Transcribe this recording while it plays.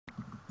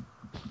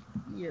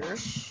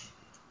Yersh.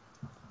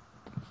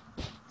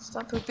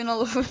 Stop pooping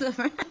all over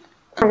them.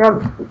 I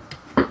got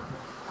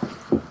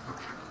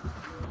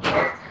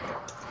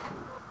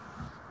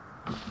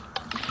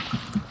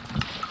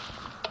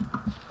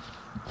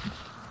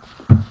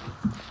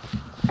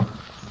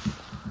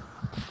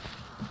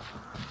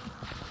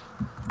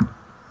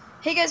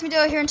Hey guys,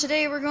 Medeo here, and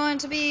today we're going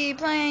to be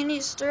playing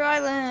Easter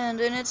Island,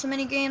 and it's a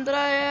mini game that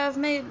I have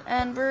made,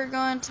 and we're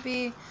going to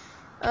be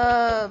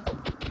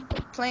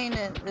playing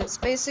it. It's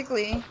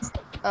basically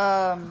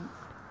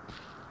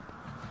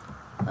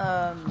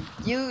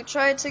you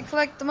try to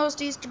collect the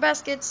most Easter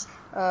baskets,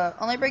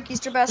 only break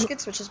Easter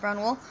baskets, which is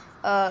brown wool,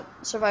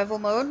 survival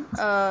mode.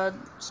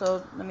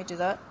 So let me do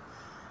that.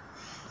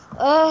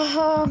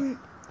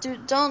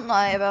 Don't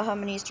lie about how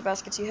many Easter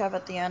baskets you have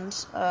at the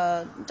end.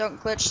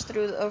 Don't glitch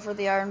through over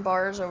the iron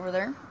bars over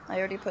there. I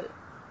already put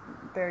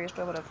barriers,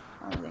 but whatever.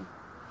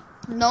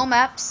 No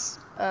maps.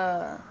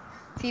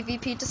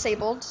 PvP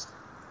disabled.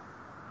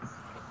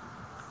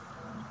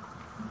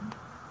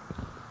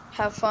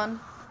 Have fun.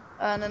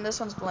 And then this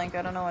one's blank.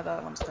 I don't know why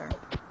that one's there.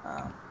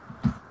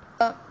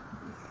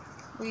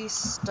 We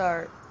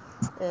start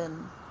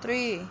in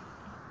 3,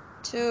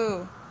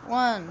 2,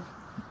 1.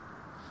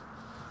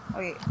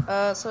 Okay,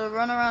 so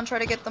run around, try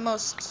to get the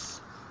most,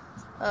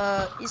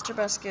 Easter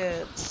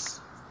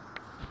baskets.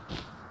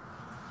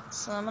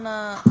 So I'm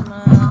gonna,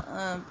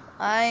 oh.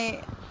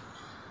 I'm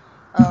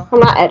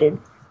not edited.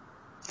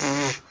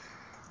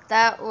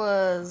 That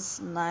was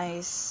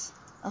nice.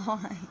 Oh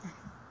my.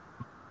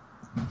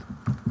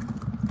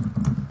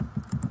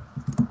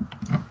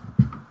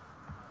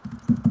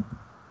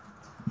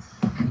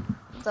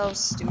 That was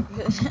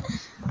stupid.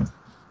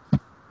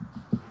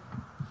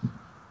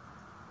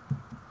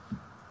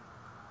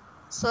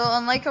 So,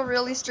 unlike a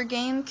real Easter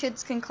game,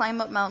 kids can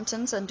climb up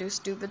mountains and do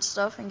stupid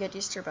stuff and get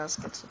Easter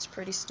baskets. It's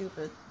pretty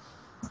stupid.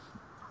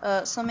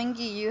 So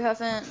Mingy, you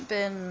haven't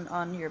been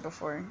on here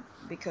before,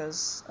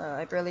 because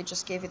I barely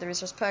just gave you the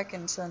resource pack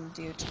and sent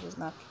you to this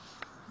map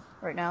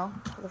right now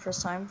for the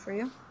first time for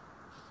you.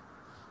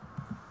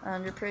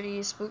 And you're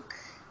pretty spook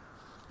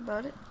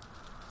about it.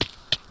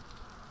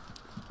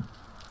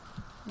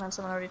 Man,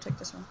 someone already took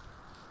this one.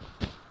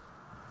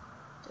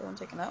 Dude, I'm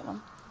taking that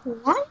one.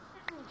 What?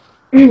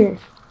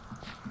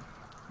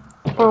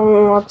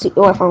 Let's see.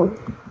 Oh, I found.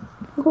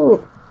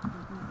 Ooh.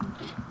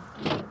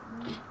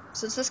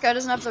 Since this guy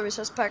doesn't have the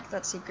resource pack,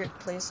 that secret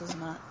place is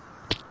not.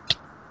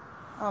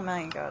 Oh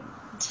my god.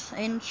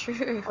 Ain't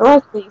true.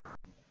 Let's leave.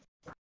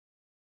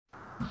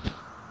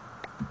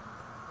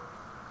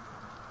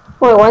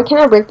 Wait, why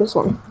can't I break this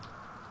one?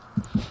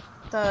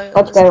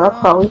 That's better,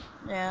 probably.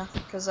 Yeah,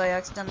 because I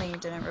accidentally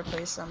didn't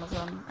replace some of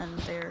them, and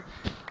they're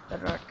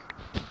bedrock.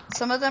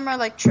 Some of them are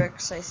like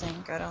tricks, I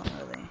think. I don't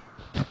really.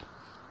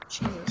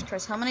 Jesus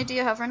Christ. How many do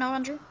you have right now,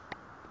 Andrew?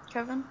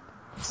 Kevin?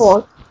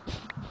 4.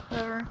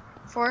 Whatever.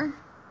 4?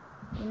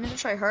 You need to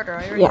try harder.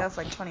 I already have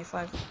like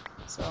 25.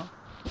 So.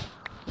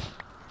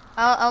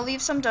 I'll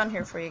leave some down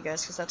here for you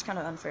guys, because that's kind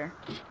of unfair.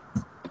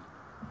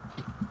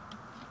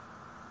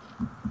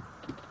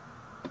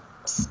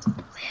 Psst.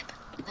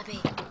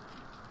 Libby.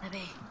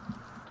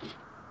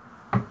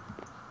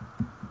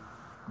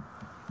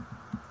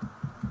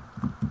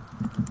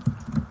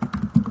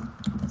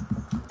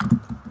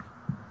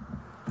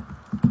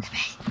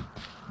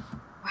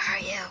 Where are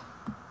you?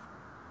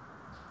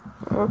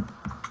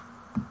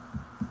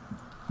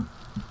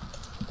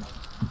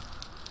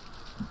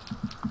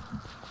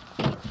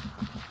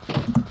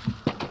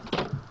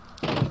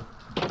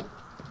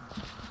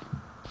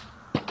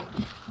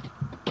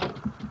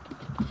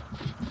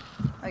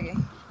 Okay.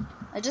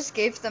 I just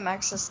gave them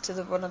access to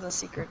one of the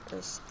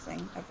secretest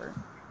thing ever.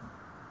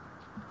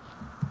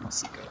 No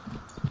secret.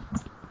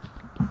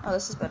 Oh,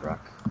 this is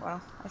bedrock.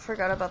 Wow. I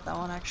forgot about that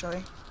one,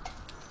 actually.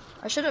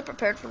 I should have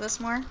prepared for this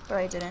more, but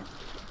I didn't.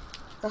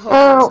 The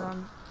hobo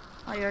zone.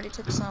 Oh, you already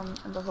took some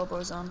in the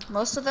hobo zone.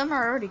 Most of them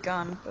are already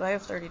gone, but I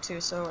have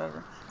 32, so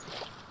whatever.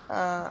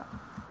 How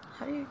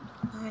do you...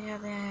 Oh, yeah,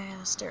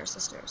 the stairs.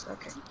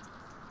 Okay.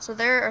 So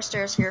there are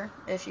stairs here,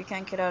 if you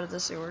can't get out of the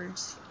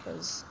sewers,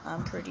 because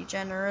I'm pretty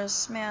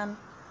generous, man.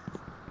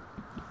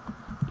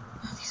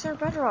 Oh, these are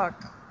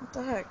bedrock. What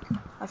the heck?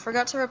 I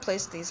forgot to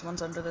replace these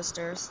ones under the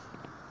stairs.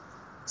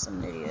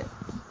 Some idiot.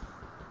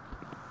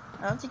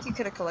 I don't think you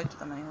could have collected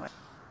them anyway.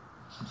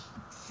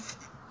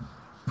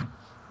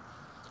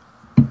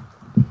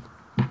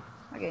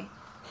 Okay.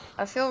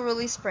 I feel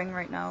really spring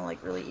right now,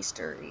 like really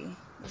Easter-y.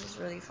 This is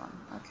really fun.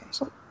 Okay.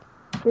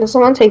 Does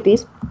someone take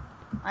these?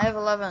 I have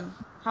 11.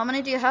 How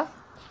many do you have?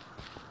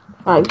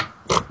 5.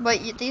 But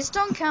these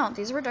don't count.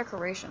 These were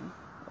decoration.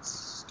 That's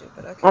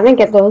stupid. Okay. I didn't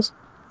get those.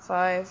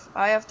 5.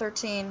 I have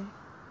 13.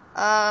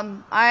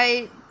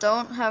 I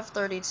don't have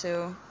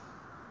 32.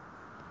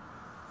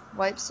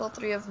 Wipes all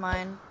 3 of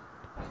mine.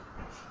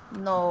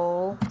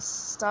 No.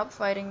 Stop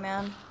fighting,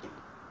 man.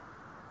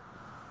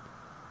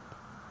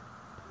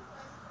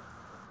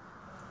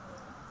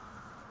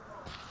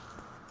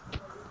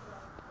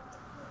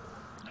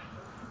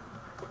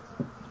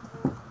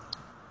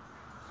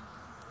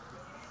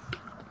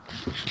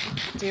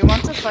 Do you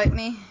want to fight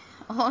me?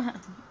 Oh,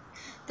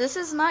 this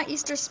is not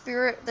Easter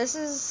spirit. This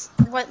is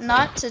what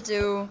not to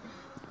do.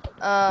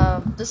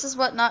 This is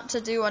what not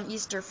to do on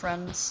Easter,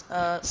 friends.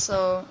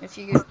 So if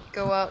you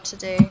go out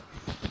today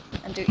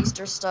and do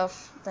Easter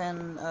stuff,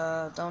 then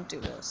don't do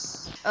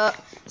this.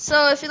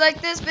 So if you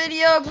like this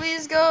video,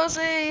 please go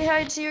say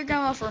hi to your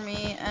grandma for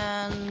me,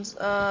 and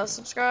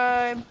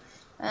subscribe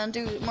and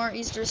do more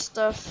Easter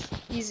stuff.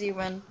 Easy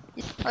win.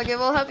 Okay,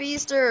 well, happy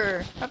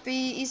Easter,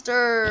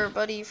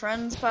 buddy,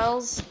 friends,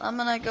 pals. I'm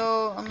gonna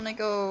go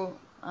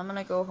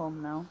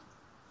home now.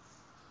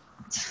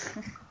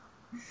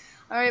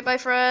 Alright, bye,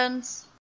 friends.